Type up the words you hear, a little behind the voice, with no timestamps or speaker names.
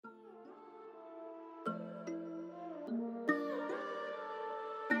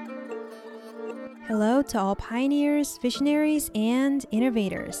Hello to all pioneers, visionaries, and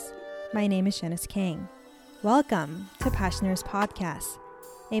innovators. My name is Janice Kang. Welcome to Passioners Podcast,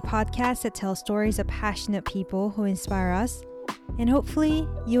 a podcast that tells stories of passionate people who inspire us, and hopefully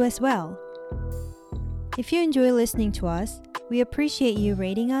you as well. If you enjoy listening to us, we appreciate you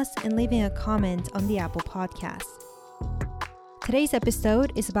rating us and leaving a comment on the Apple Podcast. Today's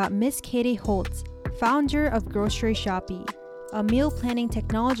episode is about Miss Katie Holtz, founder of Grocery Shoppy, a meal planning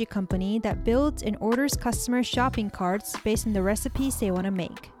technology company that builds and orders customer shopping carts based on the recipes they want to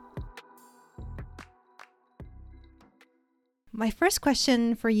make. My first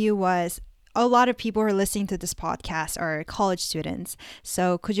question for you was, a lot of people who are listening to this podcast are college students.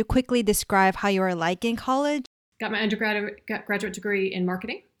 So could you quickly describe how you are like in college? Got my graduate degree in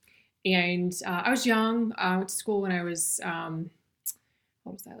marketing. And I was young. I went to school when I was,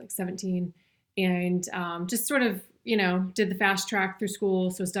 17. And just sort of, did the fast track through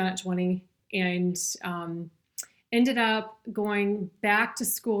school. So I was done at 20 and ended up going back to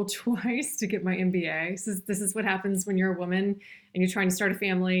school twice to get my MBA. This is what happens when you're a woman and you're trying to start a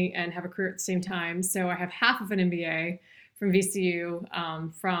family and have a career at the same time. So I have half of an MBA from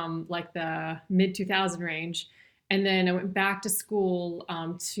VCU from like the mid 2000 range. And then I went back to school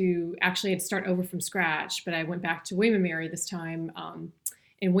to actually had to start over from scratch, but I went back to William & Mary this time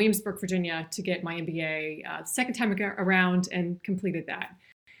in Williamsburg, Virginia, to get my MBA second time around and completed that.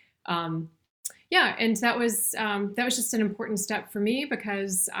 And that was just an important step for me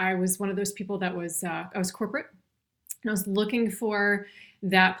because I was one of those people that was I was corporate, and I was looking for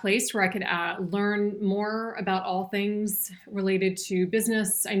that place where I could learn more about all things related to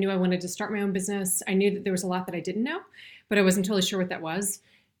business. I knew I wanted to start my own business. I knew that there was a lot that I didn't know, but I wasn't totally sure what that was.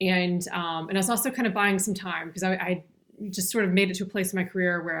 And I was also kind of buying some time because I just sort of made it to a place in my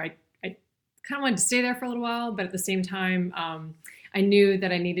career where I kind of wanted to stay there for a little while, but at the same time, I knew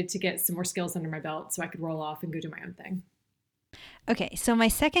that I needed to get some more skills under my belt so I could roll off and go do my own thing. Okay, so my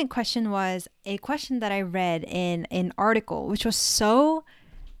second question was a question that I read in an article, which was so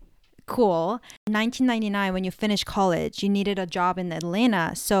cool. In 1999, when you finished college, you needed a job in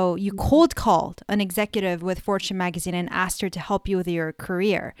Atlanta. So you cold called an executive with Fortune magazine and asked her to help you with your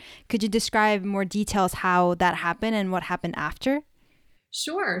career. Could you describe more details how that happened and what happened after?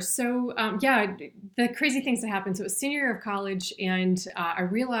 Sure. So, the crazy things that happened. So it was senior year of college, and I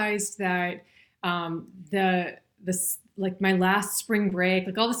realized that my last spring break,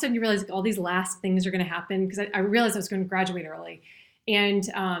 like all of a sudden you realize all these last things are going to happen because I realized I was going to graduate early, and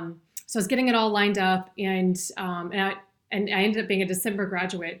so I was getting it all lined up, and I ended up being a December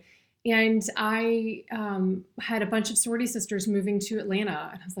graduate, and I had a bunch of sorority sisters moving to Atlanta,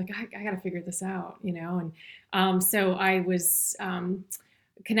 and I was like, I got to figure this out, and so I was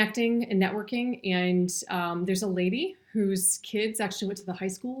connecting and networking, and there's a lady whose kids actually went to the high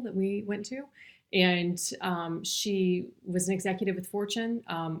school that we went to, and she was an executive with Fortune.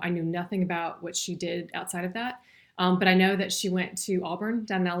 I knew nothing about what she did outside of that. But I know that she went to Auburn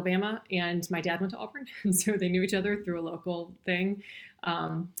down in Alabama, and my dad went to Auburn. And so they knew each other through a local thing,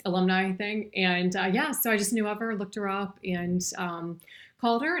 alumni thing. And so I just knew of her, looked her up, and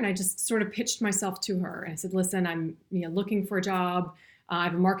called her. And I just sort of pitched myself to her. And I said, listen, I'm looking for a job. I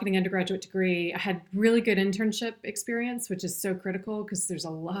have a marketing undergraduate degree. I had really good internship experience, which is so critical because there's a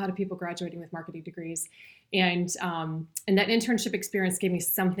lot of people graduating with marketing degrees. And that internship experience gave me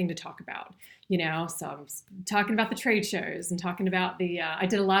something to talk about, so I was talking about the trade shows and talking about I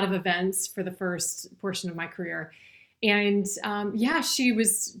did a lot of events for the first portion of my career. And she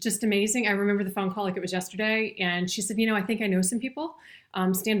was just amazing. I remember the phone call like it was yesterday. And she said, I think I know some people.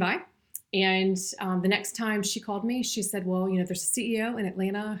 Stand by. And the next time she called me, she said, well, there's a CEO in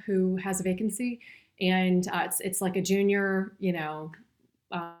Atlanta who has a vacancy. And it's like a junior,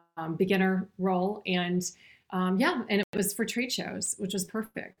 beginner role. And and it was for trade shows, which was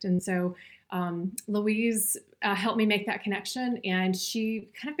perfect. And so Louise helped me make that connection, and she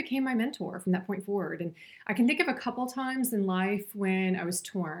kind of became my mentor from that point forward. And I can think of a couple times in life when I was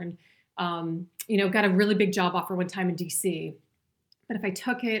torn. Got a really big job offer one time in DC. But if I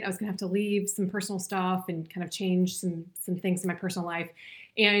took it, I was going to have to leave some personal stuff and kind of change some things in my personal life.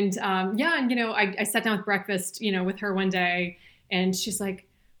 And I sat down with breakfast, with her one day, and she's like,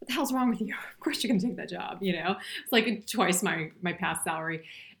 what the hell's wrong with you? Of course you're going to take that job, It's like twice my past salary.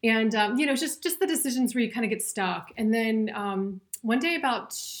 And, just the decisions where you kind of get stuck. And then one day about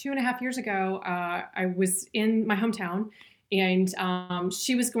 2.5 years ago, I was in my hometown, and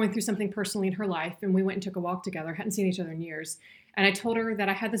she was going through something personally in her life, and we went and took a walk together. Hadn't seen each other in years. And I told her that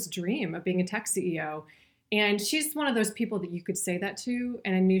I had this dream of being a tech CEO. And she's one of those people that you could say that to,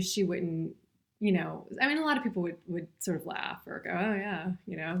 and I knew she wouldn't a lot of people would sort of laugh or go, oh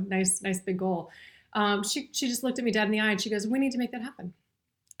yeah, nice big goal. She just looked at me dead in the eye and she goes, "We need to make that happen."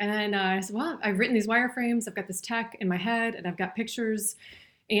 And I said, "Well, I've written these wireframes. I've got this tech in my head, and I've got pictures,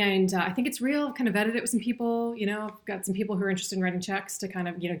 and I think it's real." I've kind of vetted it with some people. I've got some people who are interested in writing checks to kind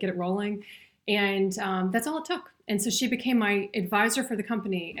of get it rolling, and that's all it took. And so she became my advisor for the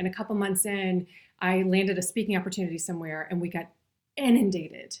company. And a couple months in, I landed a speaking opportunity somewhere, and we got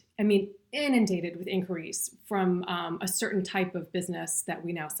inundated. I mean, inundated with inquiries from a certain type of business that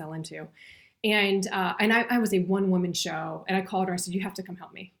we now sell into. And I was a one-woman show, and I called her and said, "You have to come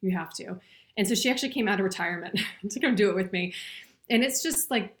help me. You have to." And so she actually came out of retirement to come do it with me. And it's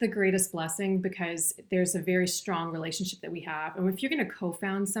just like the greatest blessing because there's a very strong relationship that we have. And if you're going to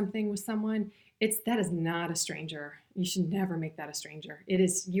co-found something with someone, that is not a stranger. You should never make that a stranger.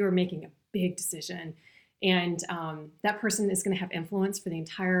 You are making a big decision. And that person is going to have influence for the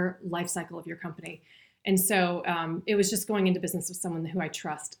entire life cycle of your company. And so it was just going into business with someone who I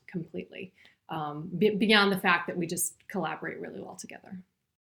trust completely, beyond the fact that we just collaborate really well together.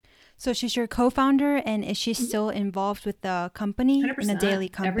 So she's your co-founder, and is she still involved with the company 100%, in a daily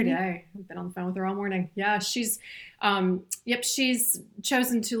company? Every day. I've been on the phone with her all morning. Yeah, she's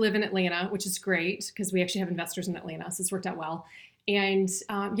chosen to live in Atlanta, which is great because we actually have investors in Atlanta, so it's worked out well. And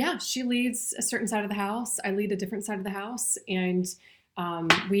she leads a certain side of the house. I lead a different side of the house, and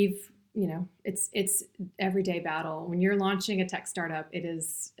it's everyday battle. When you're launching a tech startup, it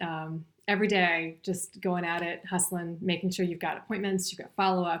is every day just going at it, hustling, making sure you've got appointments, you've got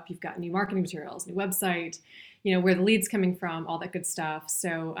follow-up, you've got new marketing materials, new website, where the lead's coming from, all that good stuff.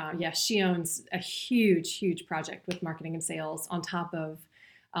 So she owns a huge, huge project with marketing and sales on top of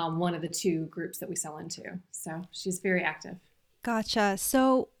one of the two groups that we sell into. So she's very active. Gotcha.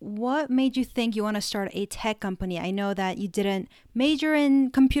 So what made you think you want to start a tech company? I know that you didn't major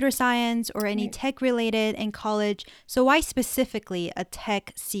in computer science or any tech related in college. So why specifically a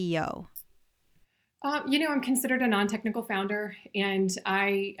tech CEO? I'm considered a non-technical founder, and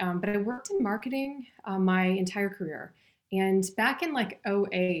but I worked in marketing my entire career. And back in like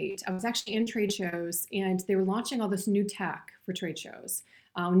 2008, I was actually in trade shows, and they were launching all this new tech for trade shows,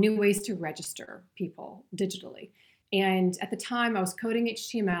 new ways to register people digitally. And at the time, I was coding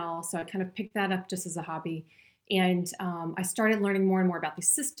HTML, so I kind of picked that up just as a hobby. And I started learning more and more about these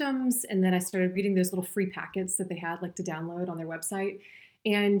systems, and then I started reading those little free packets that they had like to download on their website.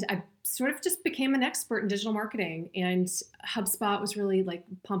 And I sort of just became an expert in digital marketing. And HubSpot was really like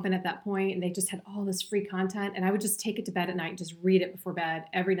pumping at that point, and they just had all this free content. And I would just take it to bed at night, just read it before bed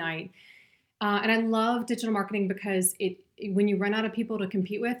every night. And I love digital marketing because when you run out of people to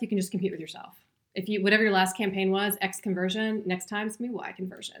compete with, you can just compete with yourself. Whatever your last campaign was, X conversion, next time it's gonna be Y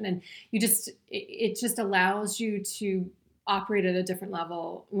conversion. And it just allows you to operate at a different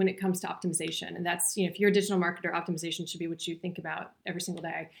level when it comes to optimization. And that's, if you're a digital marketer, optimization should be what you think about every single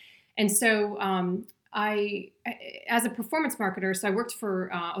day. And so I, as a performance marketer, so I worked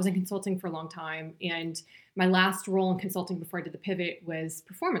I was in consulting for a long time. And my last role in consulting before I did the pivot was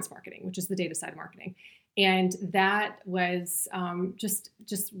performance marketing, which is the data side marketing. And that was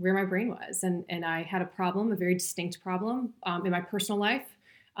just where my brain was. And I had a very distinct problem in my personal life,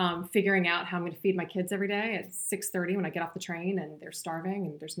 figuring out how I'm going to feed my kids every day at 6:30 when I get off the train and they're starving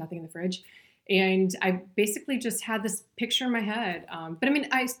and there's nothing in the fridge. And I basically just had this picture in my head. But I mean,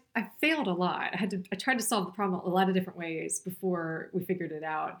 I failed a lot. I tried to solve the problem a lot of different ways before we figured it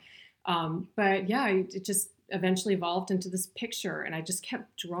out. But yeah, it just eventually evolved into this picture, and I just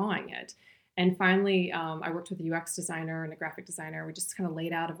kept drawing it. And finally, I worked with a UX designer and a graphic designer. We just kind of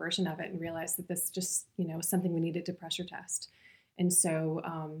laid out a version of it and realized that this just, was something we needed to pressure test. And so,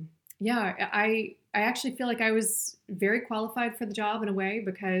 I actually feel like I was very qualified for the job in a way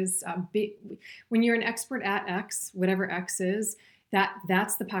because when you're an expert at X, whatever X is,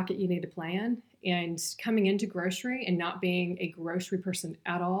 that's the pocket you need to play in. And coming into grocery and not being a grocery person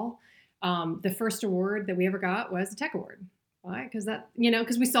at all, the first award that we ever got was a tech award. Why? Because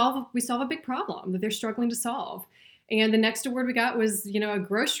because we solve a big problem that they're struggling to solve. And the next award we got was, a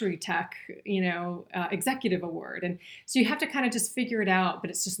grocery tech, executive award. And so you have to kind of just figure it out,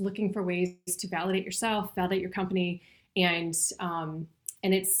 but it's just looking for ways to validate yourself, validate your company, and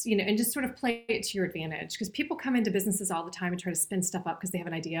it's, and just sort of play it to your advantage. Because people come into businesses all the time and try to spin stuff up because they have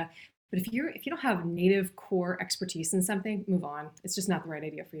an idea. But if you don't have native core expertise in something, move on. It's just not the right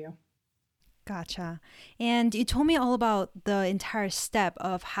idea for you. Gotcha. And you told me all about the entire step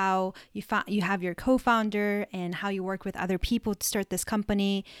of how you have your co-founder and how you work with other people to start this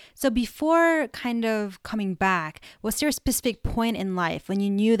company. So before kind of coming back, was there a specific point in life when you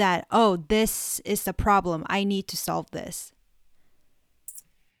knew that, this is the problem, I need to solve this?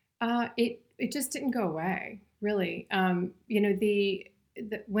 It just didn't go away, really.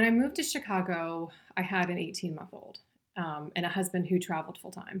 when I moved to Chicago, I had an 18-month-old and a husband who traveled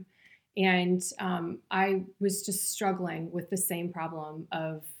full time. And I was just struggling with the same problem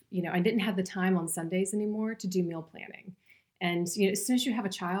of, I didn't have the time on Sundays anymore to do meal planning. And, as soon as you have a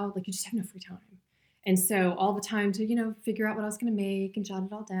child, like you just have no free time. And so all the time to, figure out what I was going to make and jot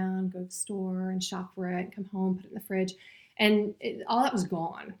it all down, go to the store and shop for it, come home, put it in the fridge. And all that was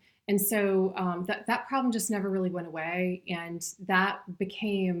gone. And so that problem just never really went away. And that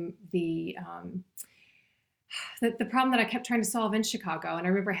became the problem that I kept trying to solve in Chicago. And I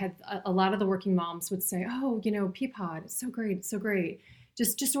remember I had a lot of the working moms would say, oh, Peapod, it's so great. It's so great.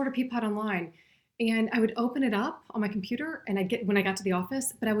 Just order Peapod online. And I would open it up on my computer and when I got to the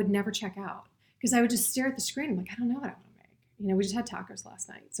office, but I would never check out because I would just stare at the screen. I'm like, I don't know what I want to make. We just had tacos last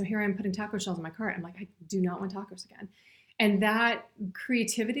night. So here I am putting taco shells in my cart. I'm like, I do not want tacos again. And that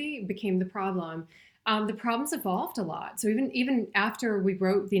creativity became the problem. The problems evolved a lot. So even after we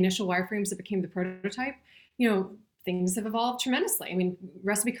wrote the initial wireframes that became the prototype, things have evolved tremendously. I mean,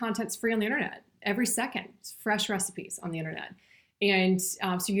 recipe content's free on the internet. Every second, it's fresh recipes on the internet. And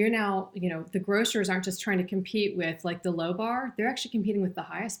so you're now, the grocers aren't just trying to compete with like the low bar, they're actually competing with the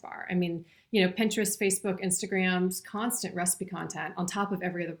highest bar. I mean, Pinterest, Facebook, Instagram's constant recipe content on top of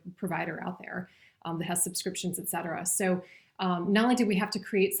every other provider out there that has subscriptions, et cetera. So not only did we have to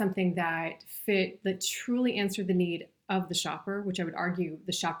create something that truly answered the need of the shopper, which I would argue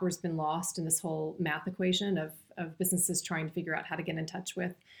the shopper has been lost in this whole math equation of businesses trying to figure out how to get in touch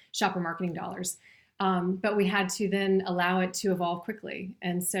with shopper marketing dollars. But we had to then allow it to evolve quickly.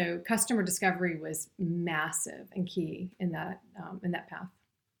 And so customer discovery was massive and key in that path.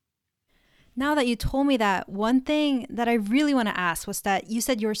 Now that you told me that, one thing that I really want to ask was that you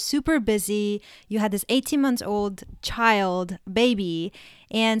said you're super busy. You had this 18-month-old child, baby,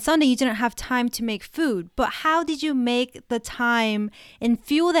 and Sunday you didn't have time to make food. But how did you make the time and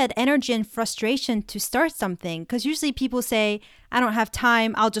fuel that energy and frustration to start something? Because usually people say, I don't have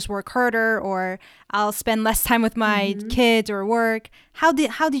time, I'll just work harder, or I'll spend less time with my kids or work. How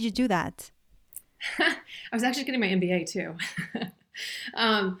did you do that? I was actually getting my MBA too.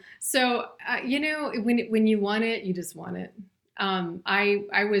 When you want it, you just want it.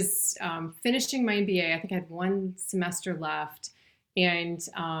 I was finishing my MBA. I think I had one semester left, and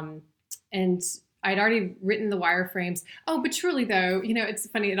I'd already written the wireframes. Oh, but truly though, it's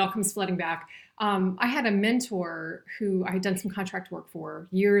funny. It all comes flooding back. I had a mentor who I had done some contract work for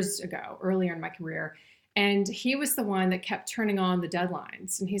years ago, earlier in my career, and he was the one that kept turning on the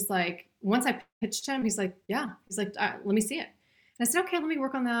deadlines. And he's like, once I pitched him, he's like, yeah. He's like, let me see it. And I said, okay, let me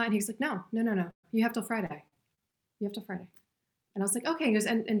work on that. And he's like, no. You have till Friday. And I was like, okay. He goes,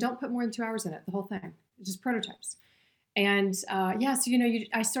 and don't put more than 2 hours in it, the whole thing. It's just prototypes. And so,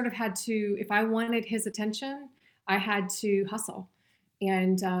 I sort of had to, if I wanted his attention, I had to hustle.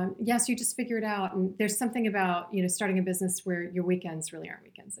 And so you just figure it out. And there's something about, starting a business where your weekends really aren't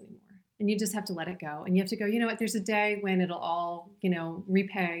weekends anymore. And you just have to let it go. And you have to go, there's a day when it'll all,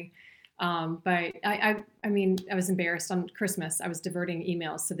 repay. But I was embarrassed on Christmas. I was diverting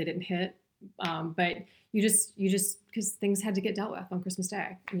emails so they didn't hit. But you just because things had to get dealt with on Christmas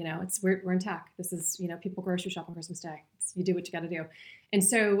Day. We're in tech. This is people grocery shop on Christmas Day. You do what you got to do. And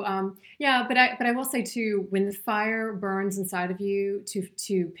so but I will say too, when the fire burns inside of you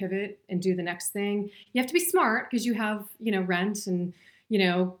to pivot and do the next thing, you have to be smart because you have rent and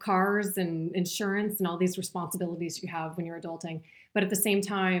cars and insurance and all these responsibilities you have when you're adulting. But at the same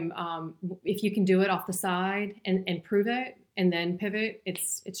time, if you can do it off the side and prove it and then pivot,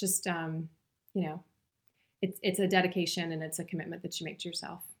 it's just, it's a dedication and it's a commitment that you make to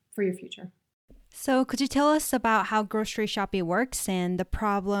yourself for your future. So could you tell us about how Grocery Shoppy works and the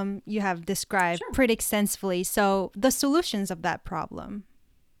problem you have described pretty extensively? So the solutions of that problem.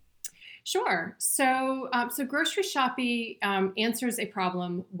 Sure. So Grocery Shoppy answers a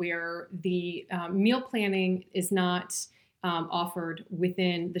problem where the meal planning is not offered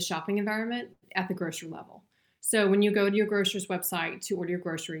within the shopping environment at the grocery level. So when you go to your grocer's website to order your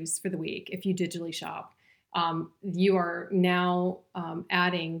groceries for the week, if you digitally shop, you are now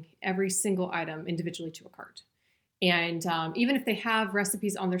adding every single item individually to a cart. And even if they have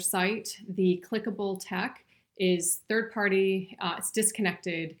recipes on their site, the clickable tech is third party, it's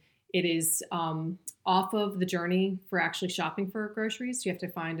disconnected. It is off of the journey for actually shopping for groceries. You have to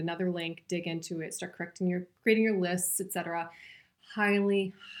find another link, dig into it, start creating your lists, etc.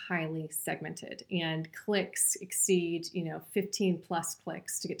 Highly, highly segmented, and clicks exceed 15 plus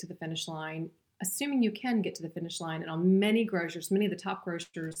clicks to get to the finish line, assuming you can get to the finish line. And on many grocers, many of the top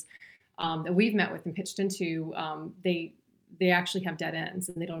grocers that we've met with and pitched into, they actually have dead ends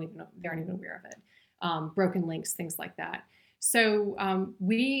and they aren't even aware of it. Broken links, things like that. So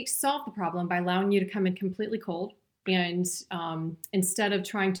we solved the problem by allowing you to come in completely cold. And instead of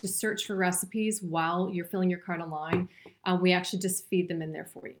trying to search for recipes while you're filling your cart online, we actually just feed them in there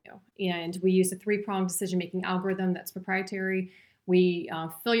for you. And we use a 3-pronged decision-making algorithm that's proprietary. We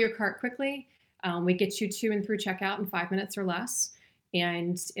fill your cart quickly. We get you to and through checkout in 5 minutes or less.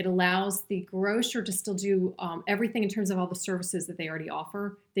 And it allows the grocer to still do everything in terms of all the services that they already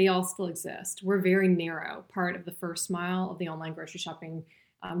offer. They all still exist. We're very narrow part of the first mile of the online grocery shopping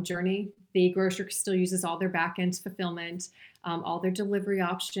journey. The grocer still uses all their back-end fulfillment, all their delivery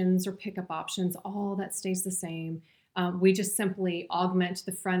options or pickup options, all that stays the same. We just simply augment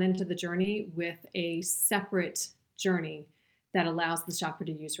the front end of the journey with a separate journey that allows the shopper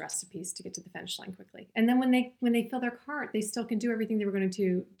to use recipes to get to the finish line quickly. And then when they fill their cart, they still can do everything they were going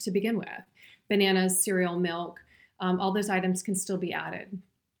to begin with. Bananas, cereal, milk, all those items can still be added.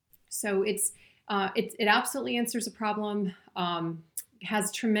 So it absolutely answers a problem,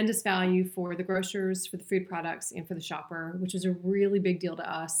 has tremendous value for the grocers, for the food products, and for the shopper, which is a really big deal to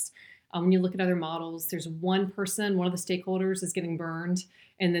us. When you look at other models, there's one person, one of the stakeholders is getting burned,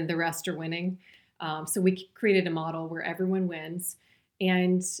 and then the rest are winning. So we created a model where everyone wins,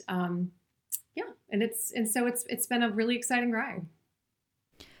 and it's been a really exciting ride.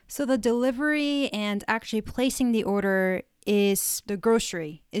 So the delivery and actually placing the order is the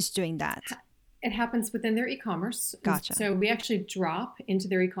grocery is doing that. It happens within their e-commerce. Gotcha. So we actually drop into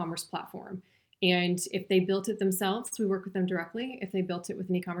their e-commerce platform. And if they built it themselves, we work with them directly. If they built it with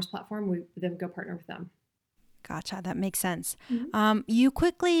an e-commerce platform, we then go partner with them. Gotcha. That makes sense. Mm-hmm. You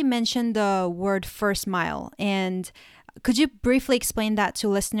quickly mentioned the word first mile. And could you briefly explain that to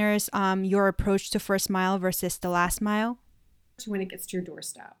listeners, your approach to first mile versus the last mile? When it gets to your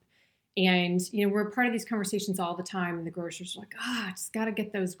doorstep. And, we're part of these conversations all the time. And the grocers are like, I just got to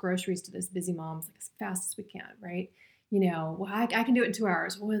get those groceries to those busy moms like as fast as we can, right? Well, I can do it in 2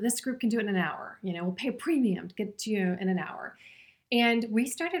 hours. Well, this group can do it in an hour. We'll pay a premium to get to you in an hour. And we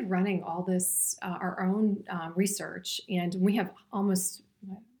started running all this, our own research. And we have almost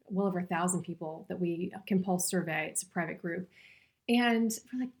well over 1,000 people that we can pulse survey. It's a private group. And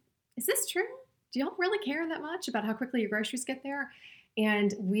we're like, is this true? Do y'all really care that much about how quickly your groceries get there?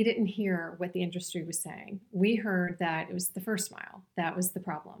 And we didn't hear what the industry was saying. We heard that it was the first mile. That was the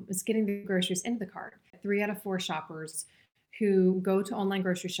problem. It was getting the groceries into the cart. 3 out of 4 shoppers who go to online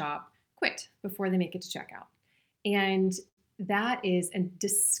grocery shop quit before they make it to checkout. And that is a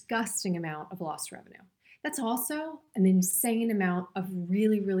disgusting amount of lost revenue. That's also an insane amount of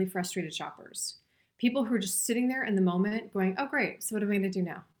really, really frustrated shoppers. People who are just sitting there in the moment going, oh, great. So what am I going to do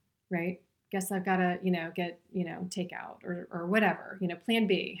now? Right? Guess I've got to, get, takeout or whatever. Plan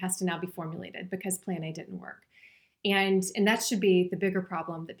B has to now be formulated because plan A didn't work. And that should be the bigger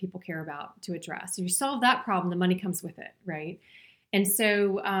problem that people care about to address. If you solve that problem, the money comes with it, right? And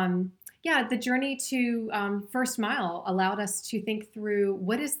so, the journey to first mile allowed us to think through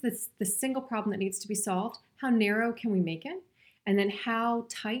what is the single problem that needs to be solved? How narrow can we make it? And then how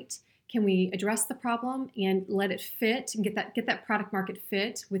tight can we address the problem and let it fit and get that product market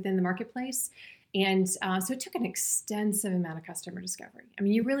fit within the marketplace? And so it took an extensive amount of customer discovery. I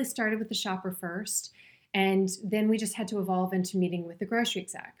mean, you really started with the shopper first, and then we just had to evolve into meeting with the grocery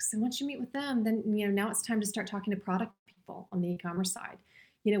execs. And once you meet with them, then now it's time to start talking to product people on the e-commerce side.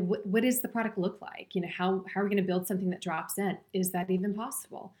 What does the product look like? How are we going to build something that drops in? Is that even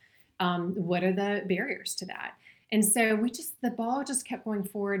possible? What are the barriers to that? And so the ball just kept going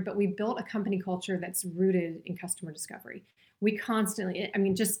forward, but we built a company culture that's rooted in customer discovery. We constantly,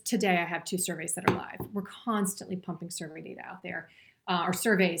 just today I have 2 surveys that are live. We're constantly pumping survey data out there, or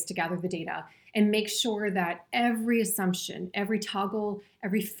surveys to gather the data and make sure that every assumption, every toggle,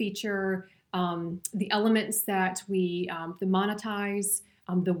 every feature, the elements that we monetize,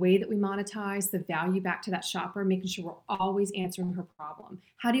 the way that we monetize, the value back to that shopper, making sure we're always answering her problem.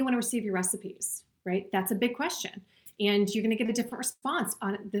 How do you want to receive your recipes? Right? That's a big question. And you're going to get a different response.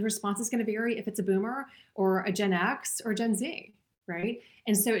 The response is going to vary if it's a boomer or a Gen X or Gen Z, right?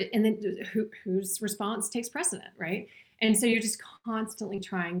 And then whose response takes precedent, right? And so you're just constantly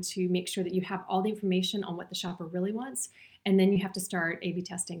trying to make sure that you have all the information on what the shopper really wants. And then you have to start A/B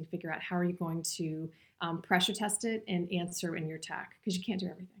testing to figure out how are you going to pressure test it and answer in your tech, because you can't do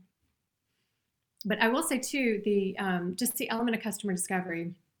everything. But I will say too, just the element of customer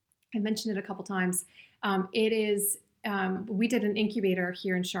discovery, I mentioned it a couple times. It is, we did an incubator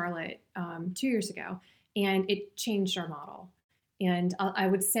here in Charlotte 2 years ago, and it changed our model. And I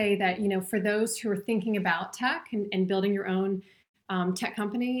would say that, for those who are thinking about tech and building your own tech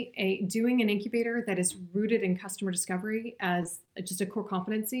company, doing an incubator that is rooted in customer discovery as just a core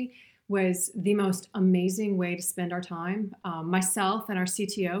competency was the most amazing way to spend our time. Myself and our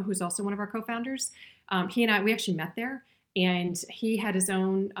CTO, who's also one of our co-founders, he and I, we actually met there. And he had his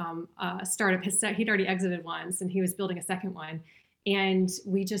own startup. He'd already exited once, and he was building a second one. And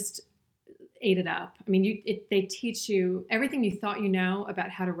we just ate it up. I mean, they teach you everything you thought you know about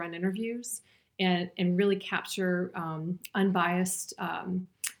how to run interviews and really capture unbiased,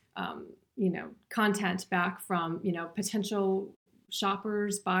 content back from potential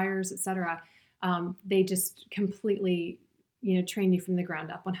shoppers, buyers, et cetera. They just completely train you from the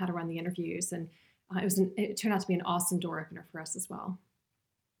ground up on how to run the interviews, and it turned out to be an awesome door opener for us as well.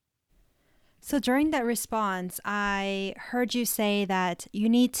 So during that response, I heard you say that you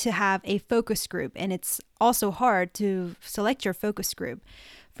need to have a focus group, and it's also hard to select your focus group.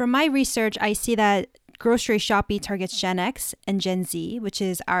 From my research, I see that Grocery Shoppe targets Gen X and Gen Z, which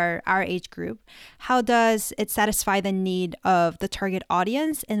is our age group. How does it satisfy the need of the target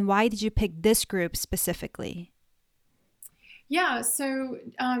audience, and why did you pick this group specifically? Yeah, so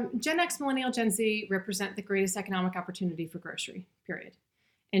Gen X, Millennial, Gen Z represent the greatest economic opportunity for grocery, period.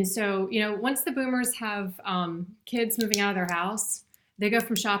 And so, once the boomers have kids moving out of their house, they go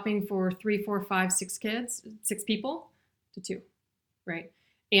from shopping for 3, 4, 5, 6 kids, 6 people to 2, right?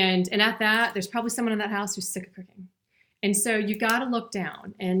 And at that, there's probably someone in that house who's sick of cooking. And so you got to look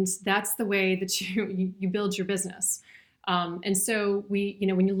down, and that's the way that you build your business. And so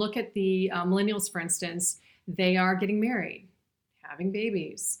when you look at the millennials, for instance, they are getting married, having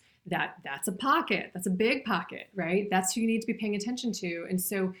babies. That's a pocket. That's a big pocket, right? That's who you need to be paying attention to. And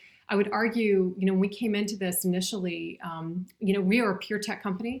so I would argue, when we came into this initially, we are a pure tech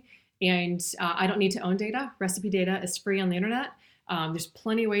company, and I don't need to own data. Recipe data is free on the internet. There's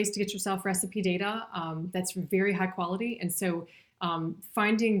plenty of ways to get yourself recipe data that's very high quality. And so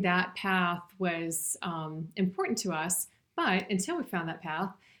finding that path was important to us. But until we found that path,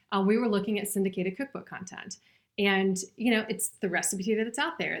 we were looking at syndicated cookbook content. And, it's the recipe data that's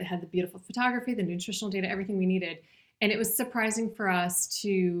out there. It had the beautiful photography, the nutritional data, everything we needed. And it was surprising for us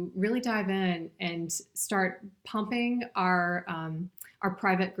to really dive in and start pumping our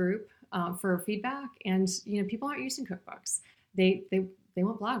private group for feedback. And, people aren't using cookbooks. They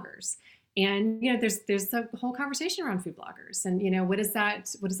want bloggers. And, there's a whole conversation around food bloggers. And, what does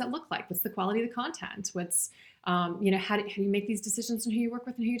that look like? What's the quality of the content? What's, how do you make these decisions on who you work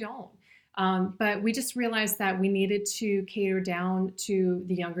with and who you don't? But we just realized that we needed to cater down to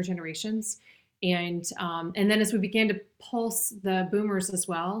the younger generations. And then as we began to pulse the boomers as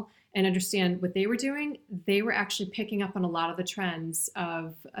well and understand what they were doing, they were actually picking up on a lot of the trends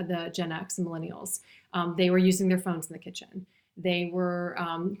of the Gen X and millennials. They were using their phones in the kitchen. They were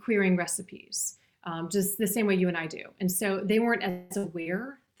querying recipes, just the same way you and I do. And so they weren't as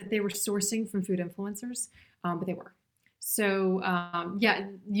aware that they were sourcing from food influencers, but they were. So,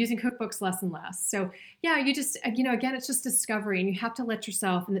 using cookbooks less and less. So, you just, again, it's just discovery, and you have to let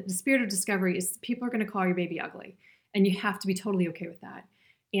yourself, and the spirit of discovery is people are going to call your baby ugly, and you have to be totally okay with that.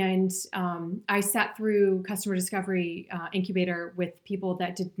 And I sat through customer discovery incubator with people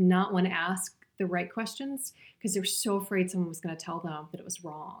that did not want to ask the right questions because they were so afraid someone was going to tell them that it was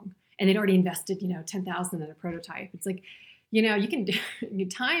wrong. And they'd already invested, $10,000 in a prototype. It's like, you can do,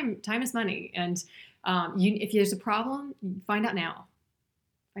 time is money. And if there's a problem, find out now.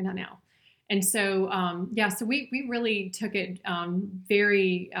 And so, so we really took it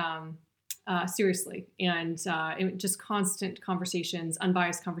very seriously, and just constant conversations,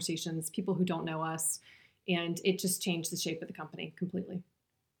 unbiased conversations, people who don't know us, and it just changed the shape of the company completely.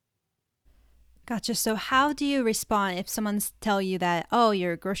 Gotcha. So how do you respond if someone's tell you that, oh,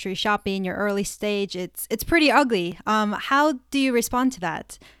 you're grocery shopping, your early stage, it's pretty ugly? How do you respond to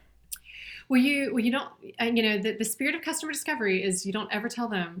that? Well, you don't, the spirit of customer discovery is you don't ever tell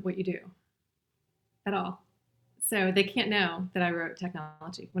them what you do at all. So they can't know that I wrote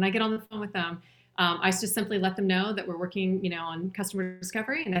technology. When I get on the phone with them, I just simply let them know that we're working, on customer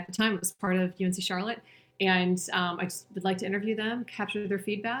discovery. And at the time it was part of UNC Charlotte. And I just would like to interview them, capture their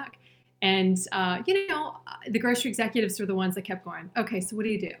feedback. And, the grocery executives were the ones that kept going, okay, so what do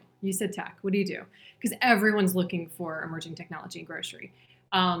you do? You said tech, what do you do? Because everyone's looking for emerging technology in grocery.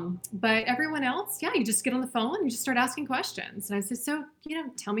 But everyone else, you just get on the phone and you just start asking questions. And I said, so,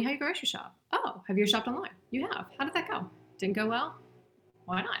 tell me how you grocery shop. Oh, have you shopped online? You have. How did that go? Didn't go well?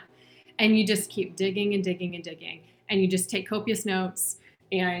 Why not? And you just keep digging and digging and digging. And you just take copious notes.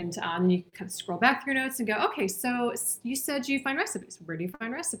 And then you kind of scroll back through your notes and go, okay, so you said you find recipes. Where do you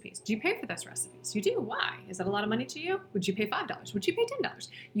find recipes? Do you pay for those recipes? You do. Why? Is that a lot of money to you? Would you pay $5? Would you pay $10?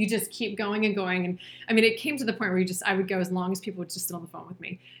 You just keep going and going. And I mean, it came to the point where I would go as long as people would just sit on the phone with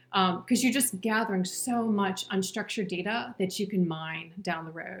me. Because you're just gathering so much unstructured data that you can mine down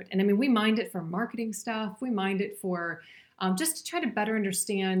the road. And I mean, we mined it for marketing stuff. We mined it for just to try to better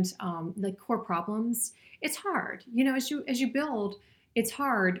understand like core problems. It's hard, as you build. It's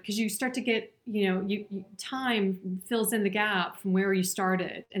hard because you start to get, time fills in the gap from where you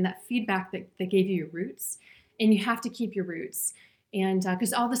started and that feedback that gave you your roots, and you have to keep your roots. And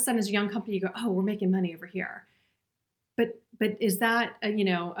because all of a sudden as a young company, you go, oh, we're making money over here. But is that,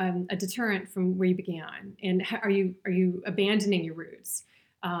 a deterrent from where you began? And are you abandoning your roots?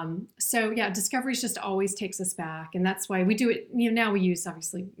 So yeah, discoveries just always takes us back. And that's why we do it. Now we use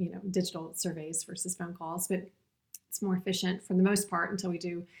obviously, digital surveys versus phone calls, but it's more efficient for the most part until we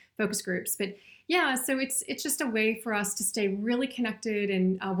do focus groups. But yeah, so it's just a way for us to stay really connected,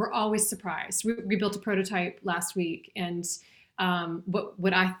 and we're always surprised. We built a prototype last week, and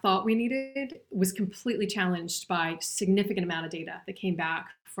what I thought we needed was completely challenged by significant amount of data that came back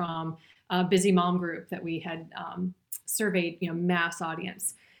from a busy mom group that we had surveyed, mass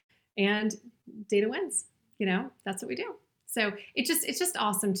audience, and data wins. That's what we do. So it's just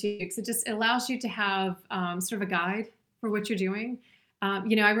awesome too, because it allows you to have sort of a guide for what you're doing.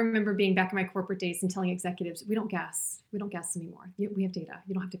 I remember being back in my corporate days and telling executives, we don't guess anymore. We have data.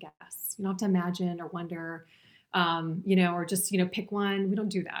 You don't have to guess. You don't have to imagine or wonder, or just, pick one. We don't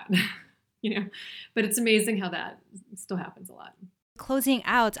do that, but it's amazing how that still happens a lot. Closing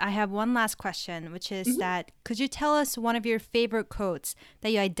out, I have one last question, which is that could you tell us one of your favorite quotes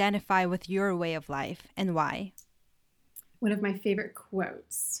that you identify with your way of life and why? One of my favorite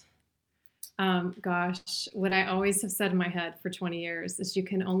quotes. What I always have said in my head for 20 years is you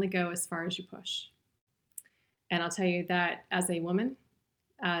can only go as far as you push. And I'll tell you that as a woman,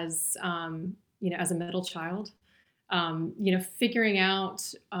 as a middle child, figuring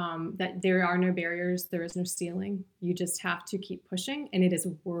out that there are no barriers, there is no ceiling. You just have to keep pushing, and it is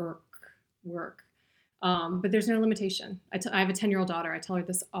work. But there's no limitation. I have a 10-year-old daughter. I tell her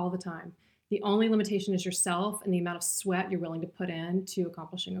this all the time. The only limitation is yourself and the amount of sweat you're willing to put in to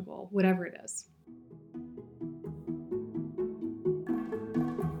accomplishing a goal, whatever it is.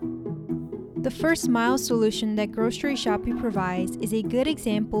 The first mile solution that Grocery Shoppe provides is a good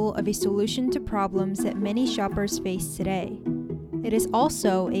example of a solution to problems that many shoppers face today. It is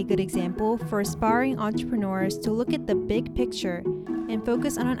also a good example for aspiring entrepreneurs to look at the big picture and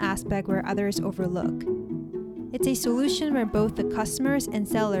focus on an aspect where others overlook. It's a solution where both the customers and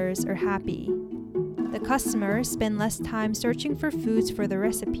sellers are happy. The customers spend less time searching for foods for their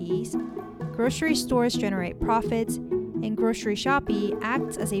recipes, grocery stores generate profits, and Grocery Shoppe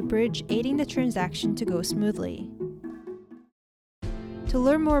acts as a bridge aiding the transaction to go smoothly. To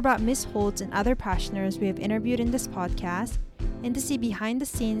learn more about Ms. Holtz and other Passioners we have interviewed in this podcast, and to see behind the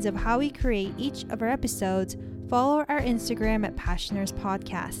scenes of how we create each of our episodes, follow our Instagram at Passioners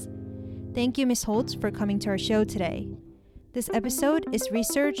Podcast. Thank you, Ms. Holtz, for coming to our show today. This episode is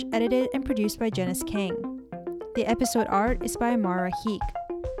researched, edited, and produced by Janice Kang. The episode art is by Mara Heek.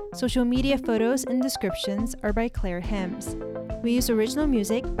 Social media photos and descriptions are by Claire Hems. We use original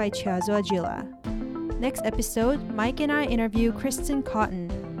music by Chiazo Agila. Next episode, Mike and I interview Kristen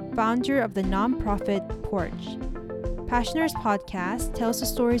Cotton, founder of the nonprofit Porch. Passioners Podcast tells the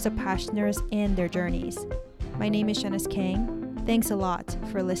stories of passioners and their journeys. My name is Janice Kang. Thanks a lot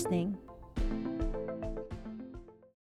for listening.